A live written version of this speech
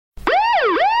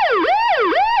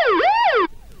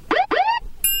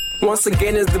once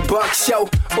again it's the Boxshow.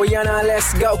 Oh yeah, now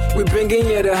let's go. We bringing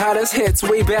you the hottest hits,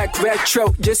 way back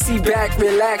retro. Just sit back,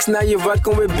 relax, now you're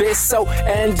rocking with Bisso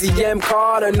and DM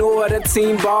Carter. No other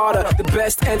team barter. The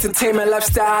best entertainment,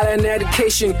 lifestyle, and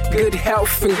education. Good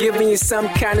health and giving you some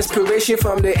kind of inspiration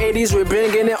from the 80s. We're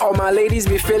bringing it. All my ladies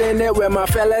be feeling it. With my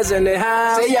fellas in the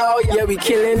house. Say yo, yeah, we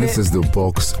killing it. This is the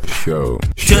Boxshow.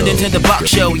 Tuned into the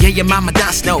Boxshow. Yeah, your mama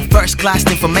does know. First class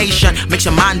information makes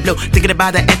your mind blow. Thinking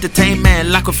about the entertainment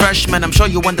like a freshman. I'm sure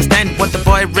you understand what the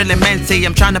boy really meant. Say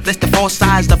I'm trying to place the four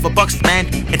sides of a box, man.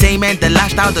 Entertainment, the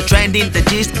lifestyle, the trending, the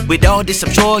gist. With all this,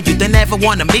 I'm sure you don't ever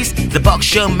wanna miss the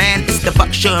Boxshow, man. It's the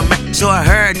Boxshow, man. So I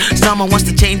heard someone wants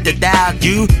to change the dial.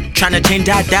 You trying to change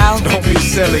that dial? Don't be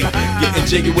silly, getting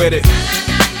jiggy with it.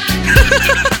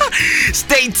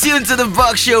 Stay tuned to the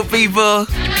Boxshow, people.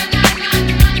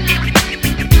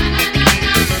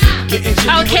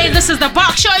 Okay, this is the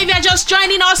Boxshow. If you're just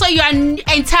joining us or you are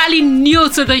entirely new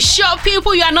to the show,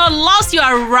 people, you are not lost. You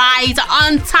are right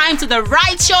on time to the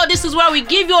right show. This is where we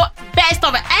give you best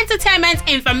of entertainment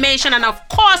information, and of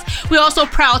course, we also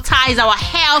prioritize our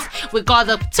health. We got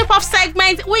the tip-off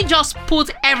segment. We just put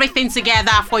everything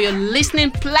together for your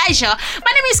listening pleasure.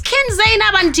 My name is King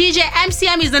Zainab, and DJ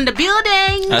MCM is in the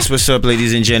building. That's what's up,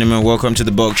 ladies and gentlemen. Welcome to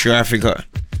the Boxshow Africa.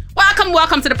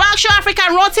 Welcome to the Boxshow Africa.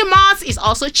 And Roti Mars is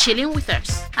also chilling with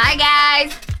us. Hi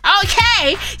guys.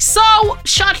 Okay, so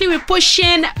shortly we're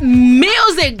pushing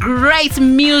music, great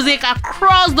music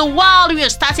across the world. We are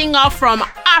starting off from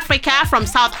Africa, from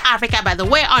South Africa, by the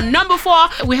way. On number 4,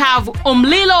 we have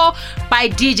Umlilo by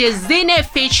DJ Zine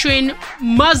featuring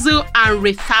Mazu and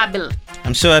Rithabil.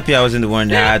 I'm so happy I wasn't the one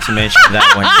that had to mention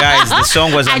that one. Guys, the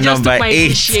song was on number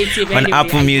 8 on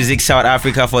Apple Music South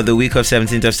Africa for the week of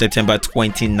 17th of September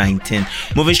 2019.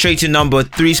 Moving straight to number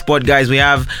 3 spot, guys, we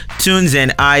have Tunes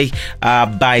and I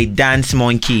by Dance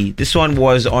Monkey. This one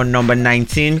was on number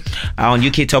 19 on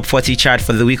UK Top 40 chart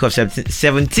for the week of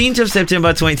 17th of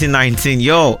September 2019.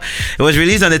 Yo, it was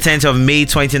released on the 10th of May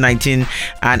 2019,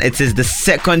 and it is the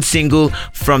second single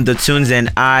from the Tunes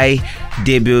and I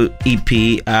debut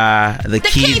EP. The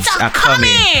kids are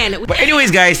coming. But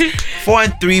anyways, guys, 4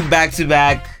 and 3 back to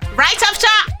back. Right after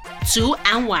 2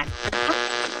 and 1.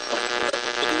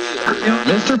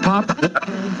 Mr. Pop.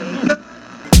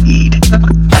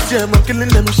 I'm killing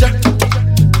them shot. Oh,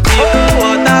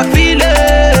 what I feel.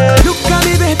 Look at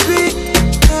me, baby.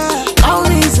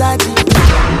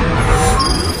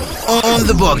 On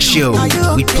the Boxshow,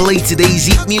 we play today's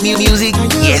hit music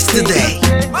yesterday.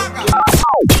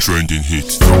 Trending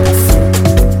hits.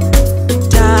 Trending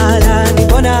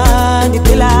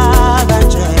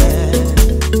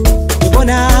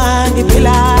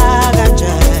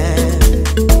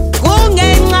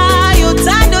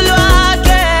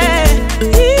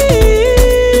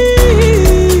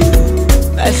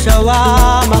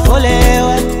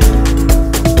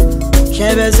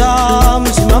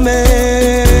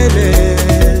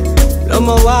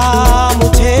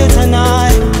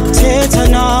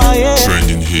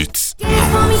hits.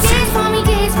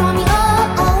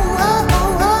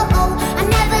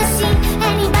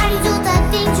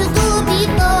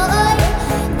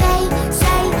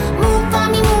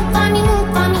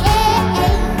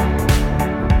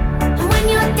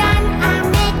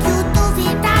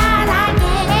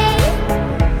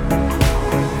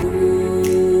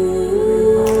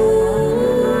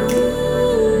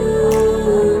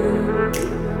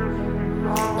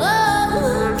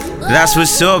 That's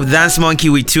what's up. Dance Monkey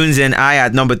with Tunes and I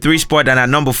at number 3 spot, and at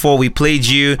number 4 we played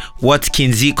you what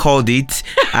Kinsey called it.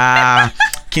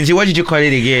 Kinsey, what did you call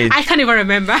it again? I can't even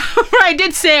remember. I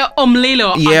did say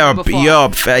Umlilo. Yup.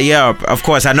 Of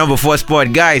course, at number 4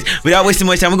 spot. Guys, without wasting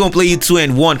much time, we're going to play you 2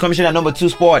 and 1. Commission at number 2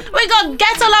 spot. We got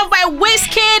Get a Love by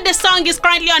Wizkid. The song is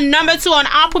currently on number 2 on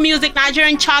Apple Music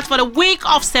Nigerian charts for the week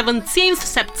of 17th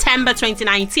September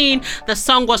 2019. The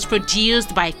song was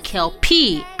produced by Kel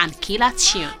P and Killer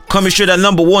Tune. Coming straight at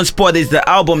number 1 spot is the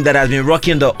album that has been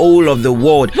rocking the whole of the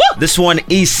world. Woo! This one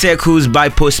is Circles by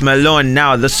Post Malone.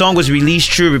 Now, the song was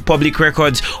released through Republic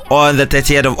Records on the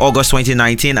 30th of August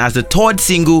 2019 as the 3rd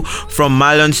single from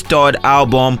Malone's 3rd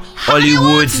album,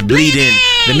 Hollywood's Bleeding.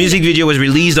 The music video was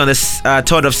released on the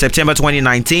 3rd of September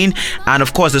 2019, and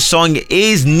of course the song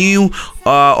is new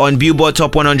on Billboard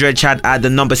Top 100 chart at the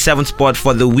number 7 spot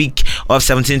for the week of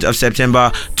 17th of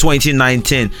September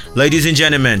 2019. Ladies and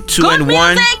gentlemen, 2 Good and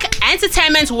 1. Music,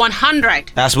 Entertainment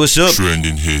 100. That's what's up.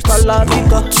 Trending hits.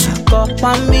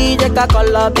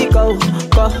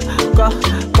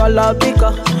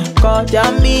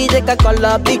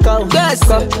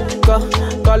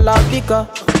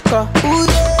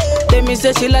 Let me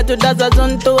say she like to dance a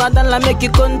zonto, I don't like make you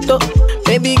conto.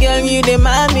 Baby girl, you the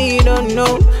mommy, you don't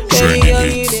know. Baby girl,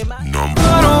 you the mommy.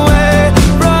 Run away,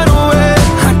 run away.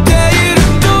 I dare you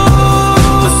to do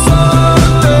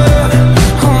something.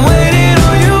 I'm waiting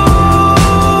on you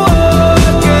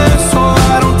again, so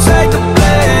I don't take the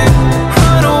blame.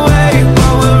 Run away,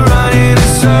 but we're running in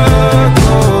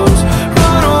circles.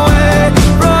 Run away,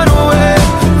 run away,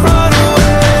 run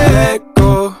away.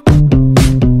 Go.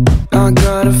 I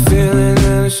got a feeling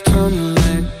that it's time to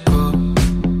let go.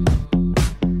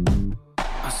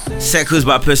 Seconds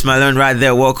by Post Malone right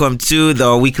there. Welcome to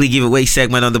the weekly giveaway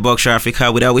segment on the Boxshow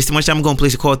Africa. Without wasting much time, I'm going to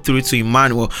place a call through to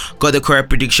Emmanuel. Got the correct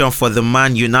prediction for the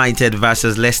Man United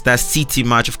versus Leicester City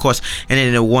match, of course, and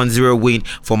then a 1-0 win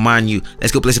for Man U.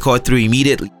 Let's go place a call through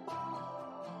immediately.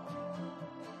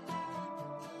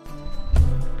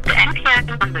 The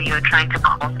MTN number you are trying to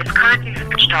call is currently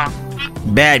switched off.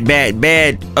 Bad.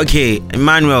 Okay,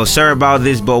 Emmanuel, sorry about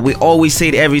this, but we always say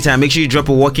it every time. Make sure you drop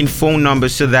a working phone number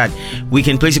so that we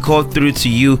can place a call through to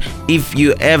you if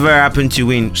you ever happen to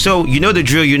win. So you know the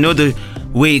drill, you know the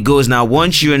way it goes now.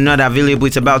 Once you are not available,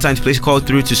 it's about time to place a call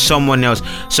through to someone else.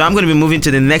 So I'm going to be moving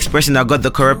to the next person that got the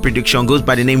correct prediction. Goes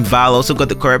by the name Val. Also got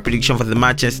the correct prediction for the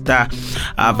Manchester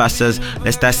versus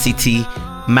Leicester City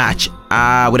match.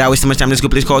 Without wasting much time, let's go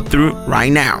place a call through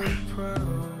right now.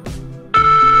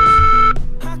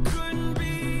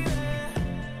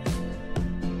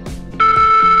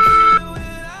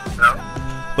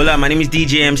 Hola, my name is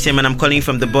DJ MCM and I'm calling you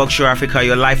from the Boxshow Africa.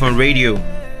 You're live on radio.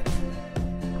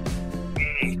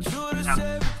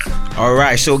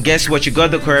 Alright, so guess what? You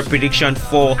got the correct prediction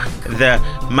for the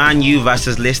Man U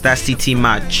versus Leicester City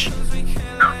match.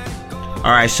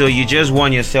 Alright, so you just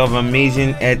won yourself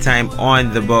amazing airtime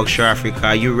on the Boxshow Africa.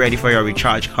 Are you ready for your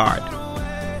recharge card?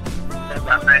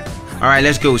 Alright,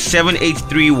 let's go.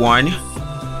 7831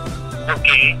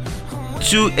 Okay.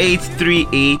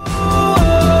 2838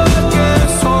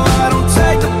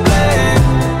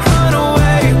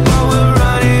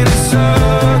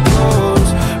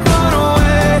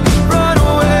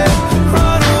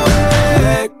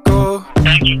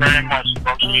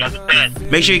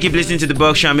 Make sure you keep listening to the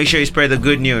Boxshow and make sure you spread the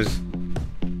good news.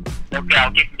 Okay,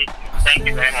 I'll keep listening. Thank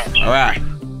you very much. Alright.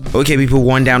 Okay, people,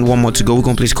 one down, one more to go. We're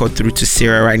going to please call through to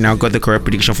Sarah right now. Got the correct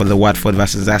prediction for the Watford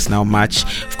versus Arsenal match.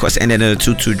 Of course, ended in a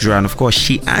 2-2 draw. And of course,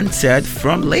 she answered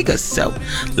from Lagos. So,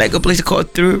 let's go place a call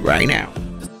through right now.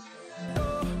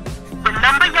 The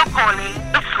number you're calling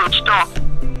is switched off.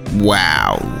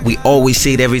 Wow, we always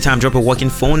say it every time. Drop a working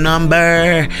phone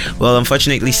number. Well,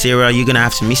 unfortunately, Sarah, you're gonna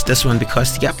have to miss this one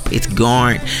because yep, it's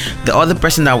gone. The other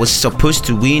person that was supposed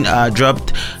to win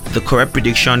dropped the correct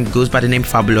prediction. Goes by the name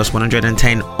Fabulous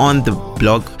 110 on the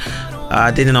blog.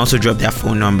 Didn't also drop their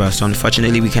phone number, so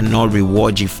unfortunately we cannot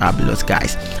reward you, Fabulous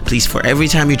guys. Please, for every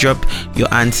time you drop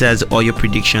your answers or your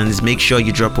predictions, make sure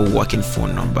you drop a working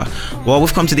phone number. Well,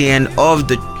 we've come to the end of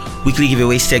the weekly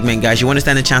giveaway segment, guys. You want to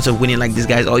stand a chance of winning like this,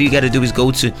 guys? All you got to do is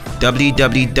go to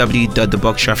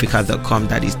www.theboxshowafrica.com.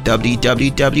 That is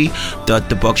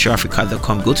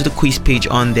www.theboxshowafrica.com. Go to the quiz page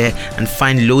on there and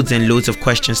find loads and loads of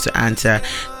questions to answer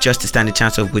just to stand a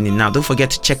chance of winning. Now, don't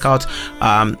forget to check out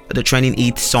the Trending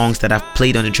 8 songs that I've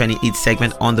played on the Trending 8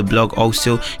 segment on the blog.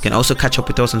 Also, you can also catch up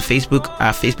with us on Facebook,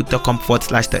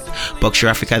 facebook.com/the Boxshow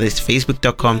Africa. That's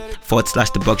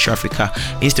facebook.com/the Boxshow Africa.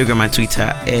 Instagram and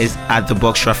Twitter is at the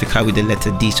Boxshow Africa with the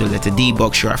letter D, so letter D,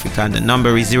 Boxshow Africa, and the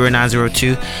number is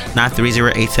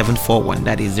 0902-930-8741.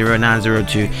 That is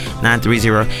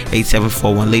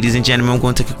 0902-930-8741. Ladies and gentlemen, I'm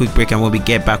going to take a quick break, and when we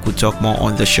get back, we'll talk more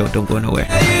on the show. Don't go nowhere.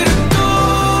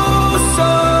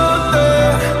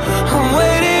 I'm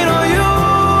waiting on you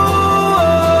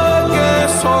again,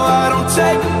 so I don't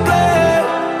take the blame.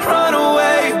 Run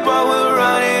away, but we're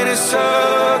running in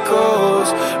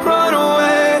circles. Run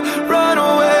away, run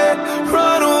away,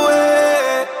 run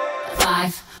away.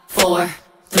 5, 4,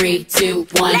 3, 2,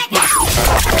 1.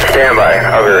 Stand by,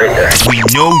 I'll be right there. We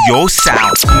know your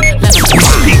sound. We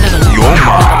speak your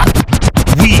mind.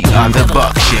 We are the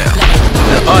Boxshow,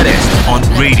 the artist on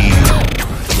radio.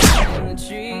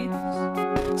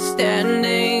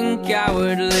 Standing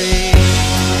cowardly,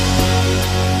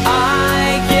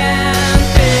 I can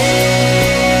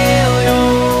feel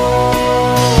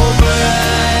your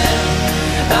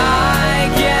breath.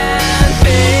 I can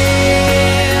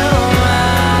feel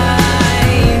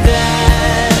my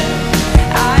death.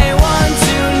 I want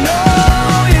to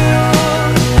know you.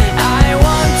 I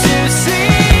want to see.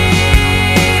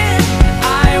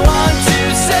 I want to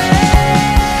say.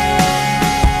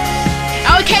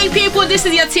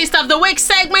 of the Week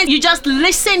segment, you just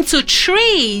listened to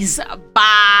Trees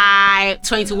by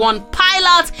 21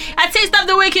 Pilots. A Taste of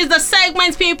the Week is the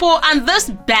segment, people, and this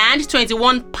band,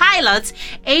 21 Pilots,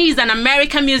 is an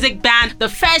American music band, the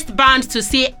first band to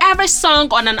see every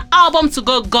song on an album to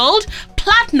go gold,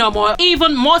 platinum, or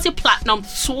even multi-platinum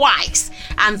twice.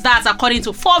 And that's according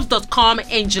to Forbes.com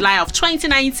in July of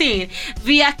 2019.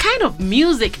 Their kind of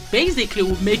music basically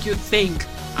will make you think.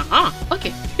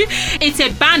 Okay. It's a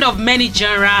band of many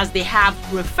genres. They have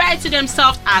referred to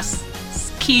themselves as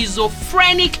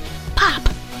schizophrenic pop,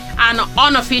 an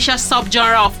unofficial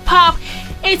subgenre of pop.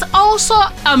 It's also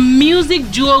a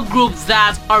music duo group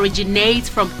that originates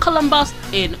from Columbus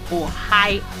in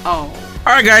Ohio.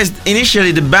 Alright guys,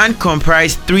 initially the band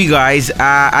comprised 3 guys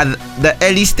at the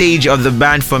early stage of the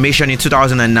band formation in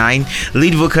 2009.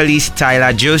 Lead vocalist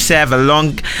Tyler Joseph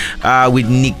along with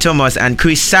Nick Thomas and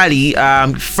Chris Sally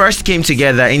first came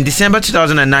together. In December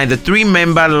 2009, the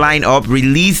 3-member lineup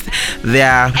released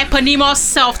their eponymous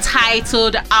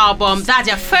self-titled album. That's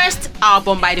their first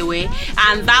album, by the way,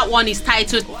 and that one is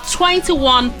titled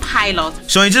 21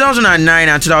 Pilots. So in 2009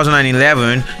 and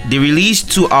 2011, they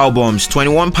released 2 albums,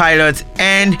 21 Pilots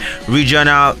and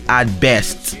Regional at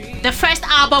Best. The first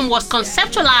album was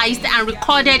conceptualized and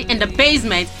recorded in the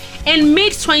basement. In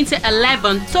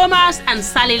mid-2011, Thomas and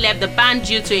Sally left the band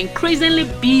due to increasingly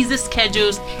busy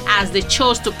schedules as they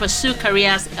chose to pursue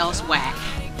careers elsewhere.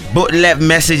 Both left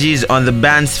messages on the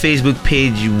band's Facebook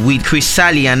page, with Chris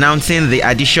Sally announcing the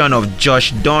addition of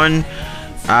Josh Dunn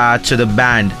to the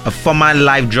band, a former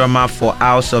live drummer for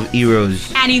House of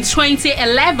Heroes. And in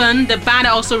 2011, the band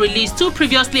also released 2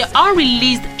 previously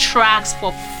unreleased tracks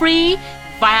for free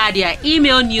via their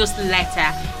email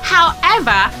newsletter.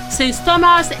 However, since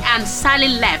Thomas and Sally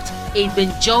left, it's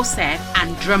been Joseph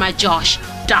and drummer Josh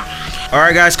Dunn.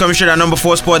 Alright guys, coming straight at number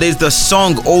 4 spot is the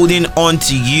song Holding On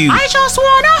To You. I just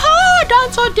wanna hold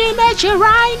on to the nature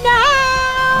right now.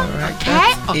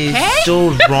 Alright, it's so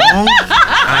wrong.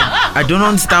 I don't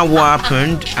understand what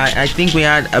happened. I think we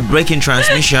had a break in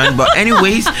transmission, but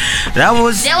anyways, that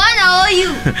was they wanna know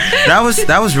you.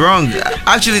 that was wrong.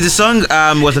 Actually, the song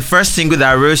was the first single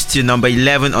that rose to number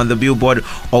 11 on the Billboard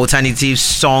Alternative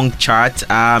Song Chart.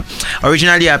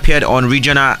 Originally appeared on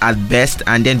Regional at Best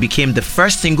and then became the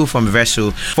first single from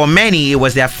Verso. For many, it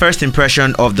was their first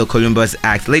impression of the Columbus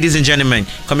act. Ladies and gentlemen,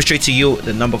 coming straight to you,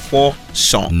 the number 4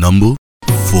 song. Number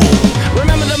 4.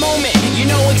 Remember the moment, you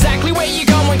know exactly where you're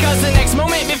going, cause the next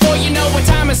moment before you know what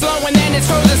time is slow, and then it's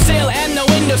frozen still and the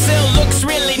windowsill looks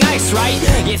really nice, right?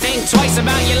 You think twice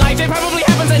about your life, it probably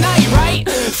happens at night, right?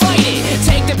 Fight it,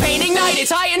 take the pain, ignite it,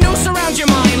 tie a noose around your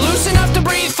mind, loose enough to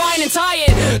breathe fine and tie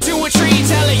it to a tree,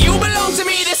 tell it you belong to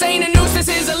me, this ain't a noose, this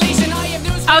is a leash, and I have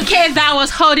news. Okay, that was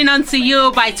Holding On To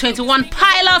You by 21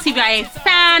 Pilots. If you're a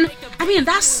fan, I mean,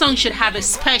 that song should have a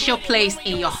special place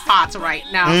in your heart right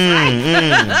now,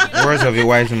 right? Words of a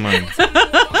wise man.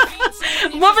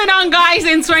 Moving on, guys,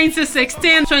 in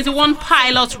 2016, 21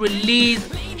 Pilots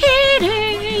released Hit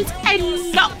It. I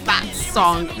love that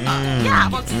song. Yeah,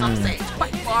 but some say it's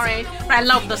quite boring, but I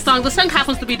love the song. The song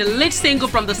happens to be the lead single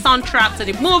from the soundtrack to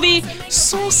the movie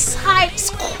Suicide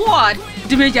Squad.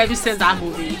 Dimeji, have you seen that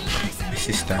movie?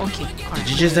 Sister, okay, did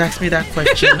you just ask me that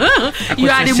question? You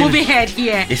are the movie head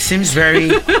here. It seems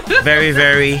very, very,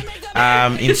 very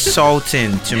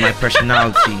insulting to my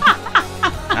personality.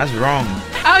 That's wrong.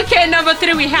 Okay, number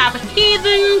 3, we have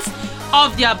Heathens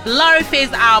of their Blurry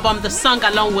Face album, the song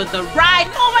along with The Ride.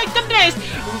 Oh my goodness,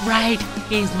 Ride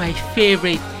is my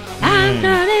favorite. I'm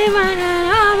not even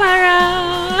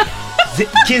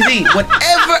Kinsey,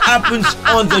 whatever happens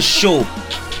on the show,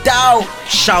 thou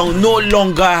shall no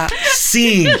longer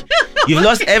sing. You've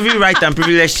lost every right and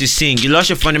privilege to sing. You lost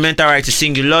your fundamental right to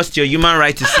sing. You lost your human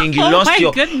right to sing. You lost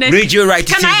your radio right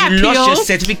to sing. You lost your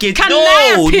certificate.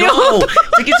 No.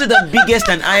 Take it to the biggest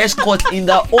and highest court in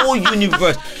the whole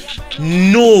universe.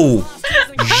 No.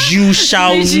 You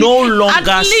shall no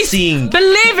longer sing.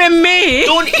 Believe in me.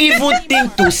 Don't even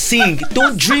think to sing.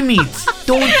 Don't dream it.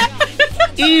 Don't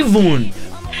even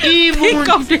think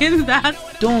of doing that.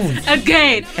 Don't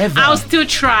again. Ever. I'll still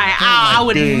try. I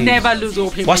would never lose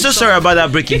hope. We're so sorry about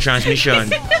that breaking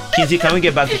transmission. Kinsey, can we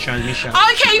get back to transmission?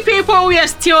 Okay, people, we are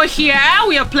still here.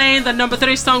 We are playing the number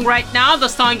 3 song right now. The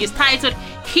song is titled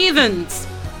Heathens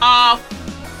of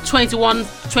 21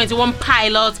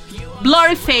 Pilots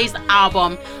Blurry Face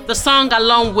album. The song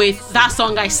along with that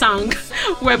song I sang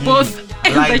were both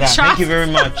in the charts. Thank you very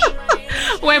much.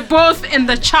 We're both in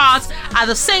the charts at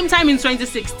the same time in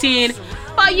 2016.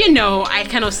 But you know, I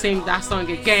cannot sing that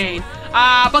song again.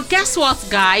 But guess what,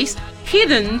 guys?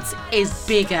 Heathens is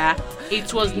bigger.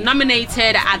 It was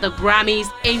nominated at the Grammys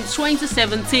in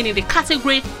 2017 in the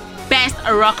category Best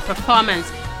Rock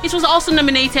Performance. It was also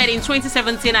nominated in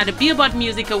 2017 at the Billboard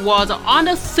Music Awards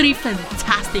under 3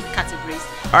 fantastic categories.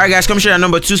 Alright guys, coming to our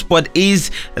number 2 spot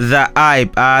is The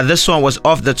Hype. This one was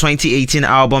off the 2018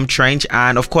 album Trench,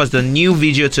 and of course the new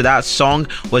video to that song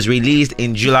was released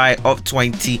in July of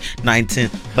 2019.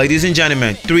 Ladies and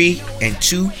gentlemen, 3 and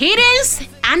 2 Hidden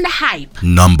and The Hype.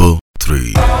 Number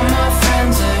 3. All my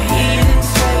friends are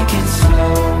heathens, take it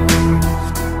slow.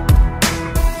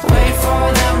 Wait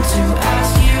for them to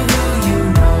ask you who you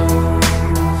know.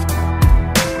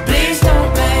 Please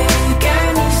don't make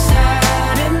any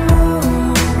sudden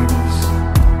moves.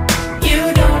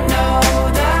 You don't know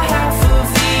the half of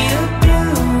the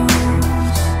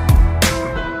abuse.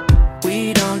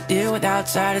 We don't deal with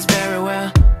outsiders very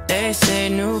well. They say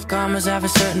newcomers have a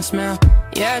certain smell.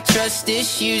 Yeah, trust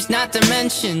issues not to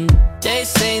mention. They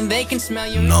say they can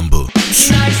smell your number 2.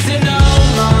 Nice to know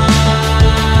my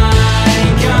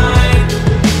kind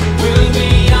will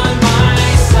be on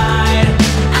my side.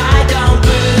 I don't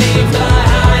believe the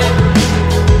hype.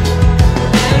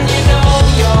 And you know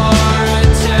you're a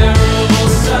terrible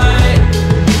sight,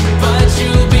 but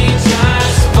you'll be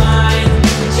just fine.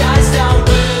 Just don't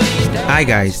believe the Hi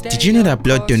guys, did you know that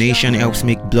blood donation helps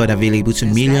make blood available to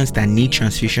millions that need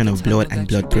transfusion of blood and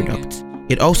blood products?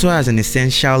 It also has an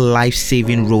essential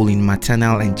life-saving role in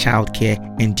maternal and child care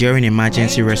and during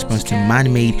emergency response to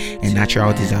man-made and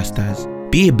natural disasters.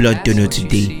 Be a blood donor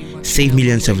today. Save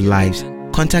millions of lives.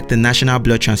 Contact the National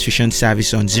Blood Transfusion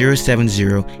Service on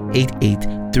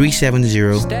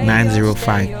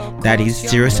 070-88-370-905. That is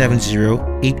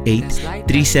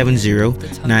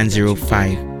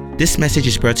 070-88-370-905. This message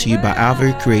is brought to you by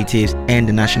Alvary Creatives and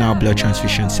the National Blood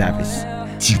Transfusion Service.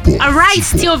 Alright,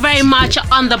 still very much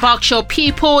on the Boxshow,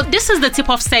 people. This is the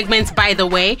tip-off segment, by the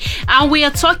way, and we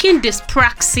are talking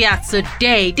dyspraxia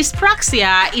today.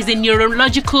 Dyspraxia is a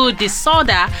neurological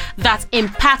disorder that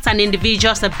impacts an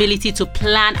individual's ability to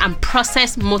plan and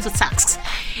process motor tasks.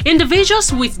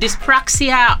 Individuals with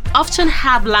dyspraxia often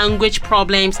have language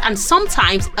problems and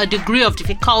sometimes a degree of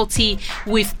difficulty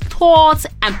with thought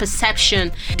and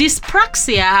perception.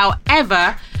 Dyspraxia,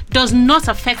 however, does not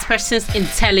affect person's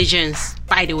intelligence,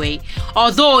 by the way,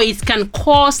 although it can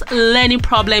cause learning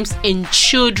problems in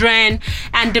children.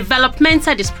 And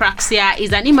developmental dyspraxia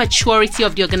is an immaturity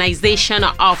of the organization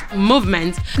of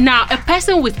movement. Now, a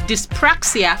person with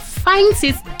dyspraxia finds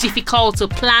it difficult to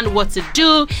plan what to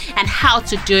do and how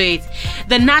to do it.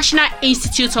 The National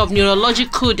Institute of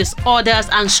Neurological Disorders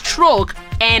and Stroke,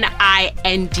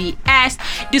 NINDS,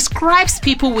 describes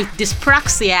people with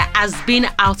dyspraxia as being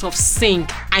out of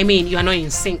sync. I mean, you are not in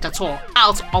sync at all.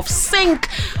 Out of sync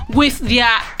with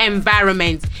their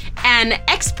environment. And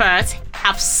experts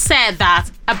have said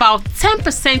that about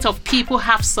 10% of people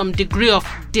have some degree of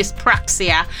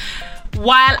dyspraxia,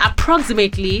 while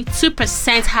approximately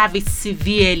 2% have it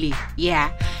severely.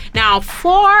 Now,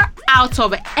 4 out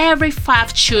of every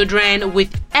 5 children with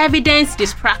evidence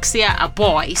dyspraxia are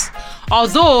boys,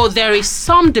 although there is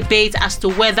some debate as to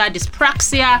whether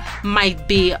dyspraxia might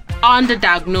be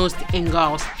underdiagnosed in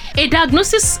girls. A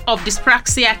diagnosis of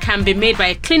dyspraxia can be made by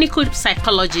a clinical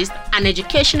psychologist, an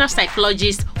educational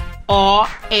psychologist, or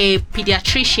a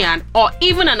pediatrician, or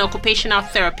even an occupational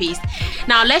therapist.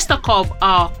 Now, let's talk of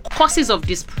causes of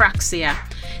dyspraxia.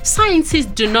 Scientists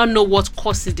do not know what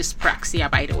causes dyspraxia,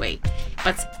 by the way,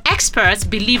 but experts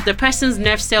believe the person's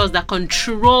nerve cells that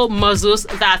control muscles,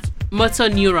 that motor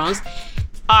neurons,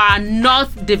 are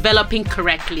not developing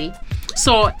correctly.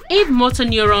 So if motor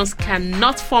neurons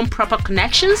cannot form proper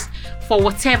connections for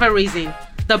whatever reason,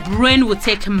 the brain will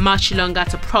take much longer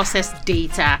to process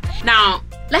data. Now,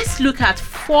 let's look at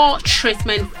 4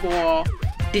 treatments for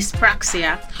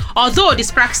dyspraxia. Although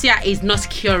dyspraxia is not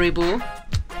curable,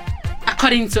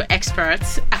 according to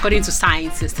experts, according to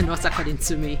scientists, not according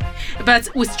to me. But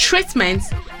with treatment,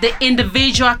 the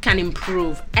individual can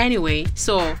improve anyway.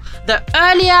 So the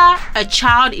earlier a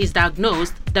child is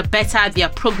diagnosed, the better their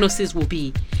prognosis will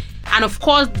be. And of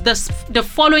course, the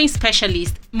following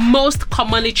specialists most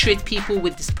commonly treat people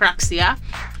with dyspraxia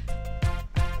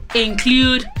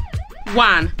include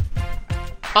 1.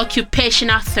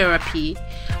 Occupational therapy.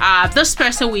 This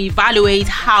person will evaluate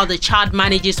how the child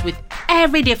manages with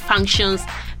everyday functions,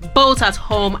 both at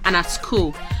home and at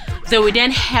school. They will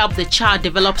then help the child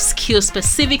develop skills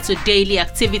specific to daily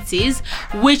activities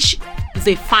which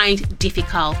they find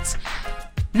difficult.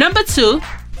 Number 2,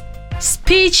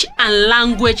 speech and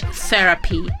language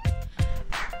therapy.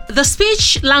 The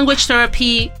speech language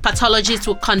therapy pathologist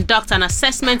will conduct an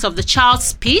assessment of the child's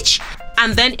speech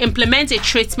and then implement a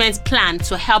treatment plan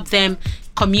to help them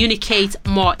communicate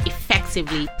more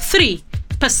effectively. 3.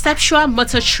 perceptual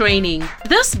motor training.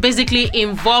 This basically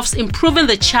involves improving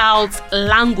the child's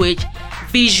language,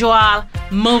 visual,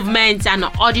 movement, and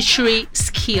auditory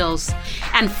skills.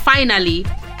 And finally,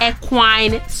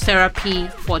 equine therapy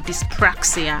for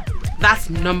dyspraxia. That's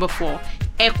number 4.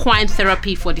 Equine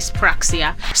therapy for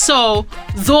dyspraxia. So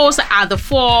those are the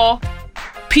 4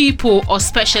 people or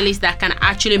specialists that can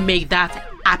actually make that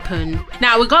happen.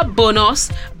 Now we got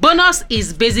bonus. Bonus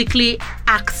is basically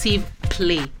active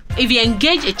play. If you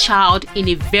engage a child in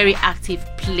a very active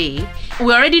play,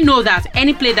 we already know that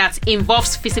any play that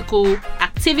involves physical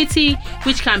activity,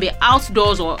 which can be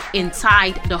outdoors or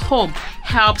inside the home,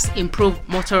 helps improve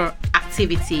motor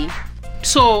activity.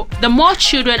 So the more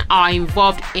children are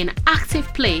involved in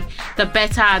active play, the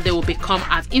better they will become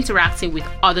at interacting with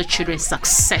other children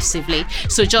successively.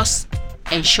 So just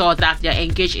ensure that they're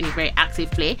engaged in a very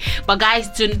active play. But guys,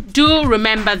 do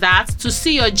remember that to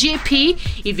see your GP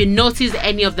if you notice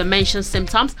any of the mentioned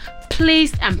symptoms,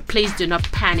 please do not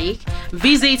panic.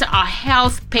 Visit our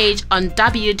health page on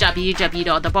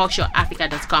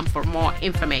www.theboxshowafrica.com for more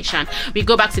information. We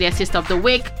go back to the artist of the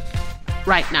week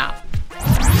right now.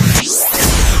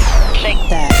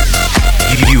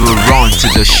 You will run to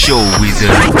the show with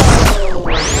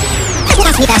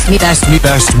Best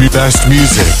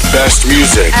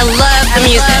music. I love the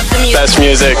music. Best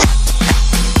music.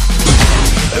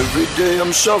 Every day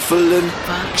I'm shuffling.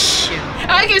 Boxshow.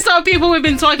 Okay, so people, we've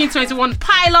been talking 21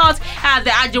 Pilots.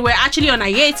 They were actually on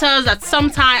hiatus at some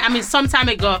time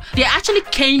ago. They actually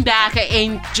came back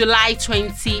in July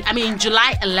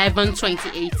 11,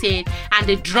 2018, and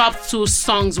they dropped 2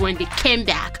 songs when they came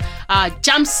back.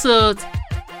 Jumpsuit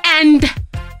and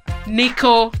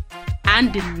Nico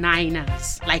and the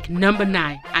Niners, like number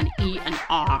 9 and E and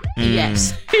R.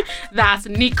 Yes, that's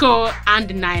Nico and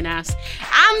the Niners.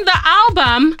 And the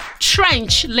album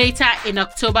Trench later in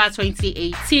October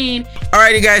 2018.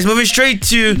 Alrighty guys, moving straight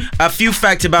to a few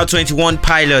facts about 21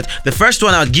 Pilot. The first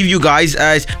one I'll give you guys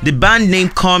is the band name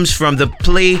comes from the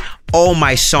play All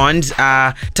My Sons.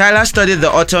 Tyler studied the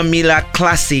Otto Miller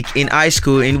classic in high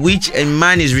school, in which a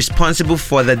man is responsible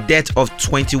for the death of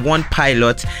 21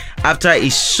 pilots after he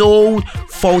sold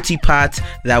faulty parts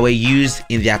that were used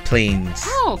in their planes.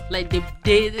 Oh, like they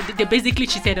basically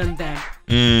cheated on them.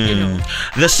 You know.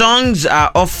 The songs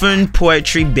are often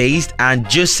poetry based, and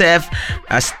Joseph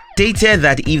has stated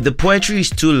that if the poetry is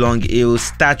too long, he will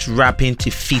start rapping to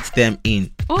fit them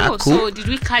in. Oh, cool. So did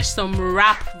we catch some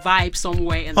rap vibe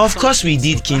somewhere? Of course we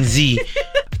did, Kinsey.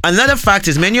 Another fact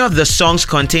is many of the songs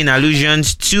contain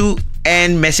allusions to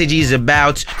and messages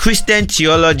about Christian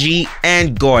theology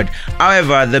and God.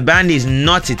 However, the band is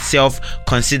not itself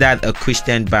considered a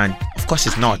Christian band. Of course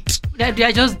it's not. They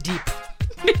are just deep.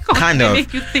 Kind of.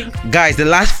 Make you think. Guys, the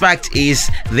last fact is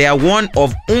they are one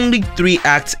of only 3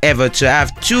 acts ever to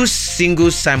have 2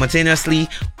 singles simultaneously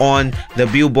on the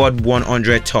Billboard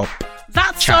 100 top.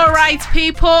 That's chart. all right,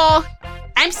 people.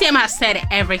 MCM has said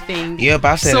everything. Yep,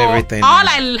 I said everything. All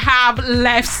I have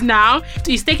left now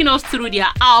is taking us through their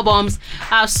albums.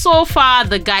 So far,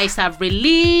 the guys have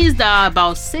released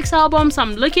about 6 albums.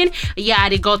 I'm looking. Yeah,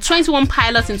 they got 21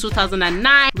 Pilots in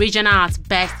 2009, Regional at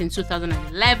Best in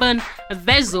 2011,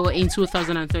 Vezo in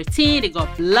 2013. They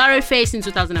got Blurry Face in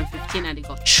 2015, and they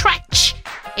got Trench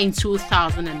in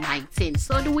 2019.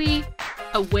 So do we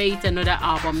await another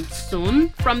album soon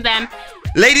from them?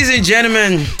 Ladies and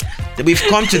gentlemen, we've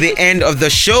come to the end of the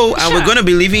show, and we're going to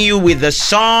be leaving you with the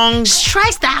song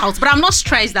Stressed Out. But I'm not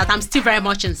stressed out. I'm still very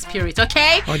much in spirit,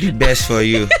 okay? Oh, the best for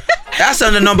you. That's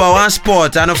on the number 1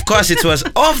 spot, and of course it was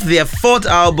off their 4th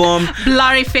album,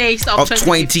 Blurry Face of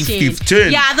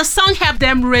 2015. Yeah, the song helped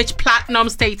them reach platinum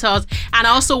status and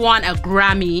also won a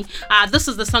Grammy. This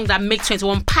is the song that made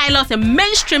 21 Pilots a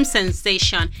mainstream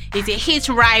sensation. It's a hit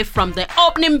right from the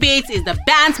opening beats. It's the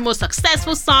band's most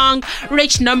successful song,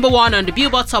 reached number 1 on the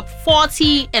Billboard Top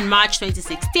 40 in March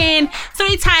 2016,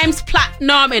 3 times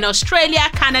platinum in Australia,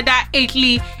 Canada,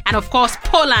 Italy, and of course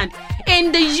Poland.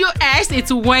 In the US, it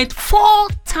went 4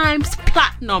 times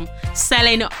platinum,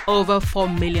 selling over 4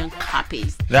 million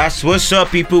copies. That's what's up,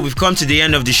 people. We've come to the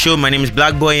end of the show. My name is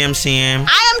Black Boy MCM.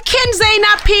 I am Ken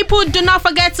Zaina. People, do not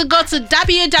forget to go to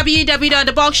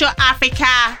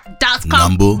www.theboxshowafrica.com.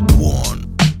 Number 1.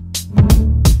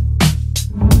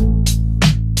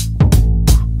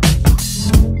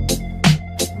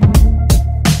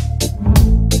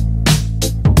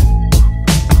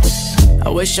 I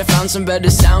wish I found some better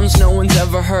sounds no one's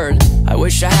ever heard. I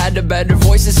wish I had a better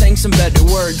voice that sang some better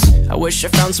words. I wish I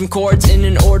found some chords in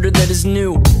an order that is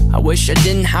new. I wish I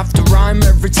didn't have to rhyme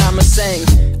every time I sang.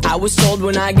 I was told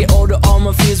when I get older all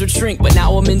my fears would shrink, but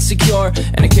now I'm insecure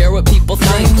and I care what people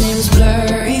think. My name's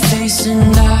Blurry Face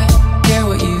and I care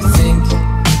what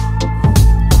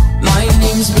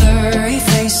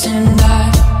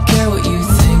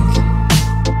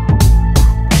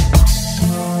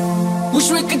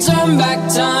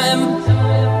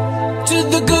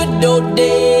good old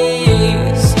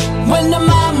days when the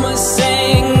mama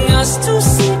sang us to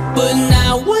sleep, but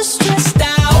now we're stressed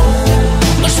out.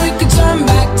 Wish we could turn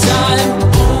back time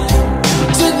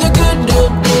to the good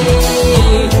old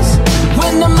days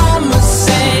when the mama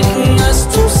sang us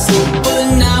to sleep, but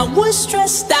now we're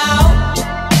stressed out.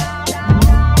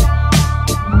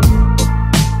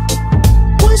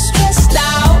 We're stressed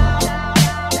out.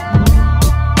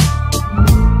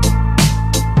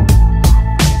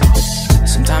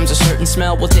 Sometimes a certain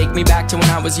smell will take me back to when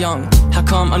I was young. How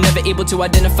come I'm never able to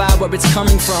identify where it's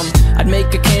coming from? I'd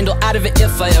make a candle out of it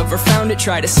if I ever found it.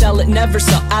 Try to sell it, never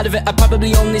sell out of it. I'd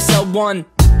probably only sell one.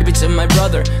 Maybe to my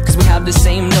brother, cause we have the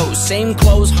same nose, same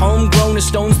clothes, homegrown, a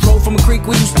stone's throw from a creek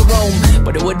we used to roam.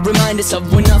 But it would remind us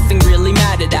of when nothing really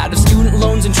mattered. Out of student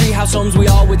loans and treehouse homes, we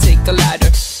all would take the ladder.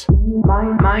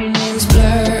 My name's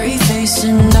Blurry Face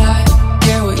and I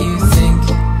care what you think.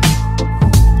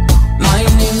 My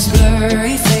name's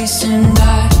Blurry Face and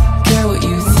I care what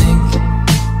you think.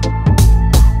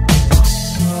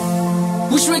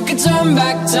 Wish we could turn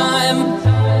back time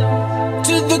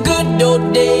to the good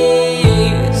old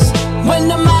days when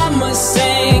the mama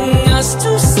sang us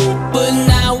to sleep, but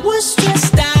now we're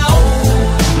stressed out.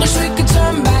 Wish we could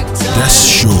turn back time. This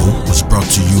show was brought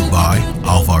to you by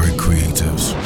Alvari Creatives.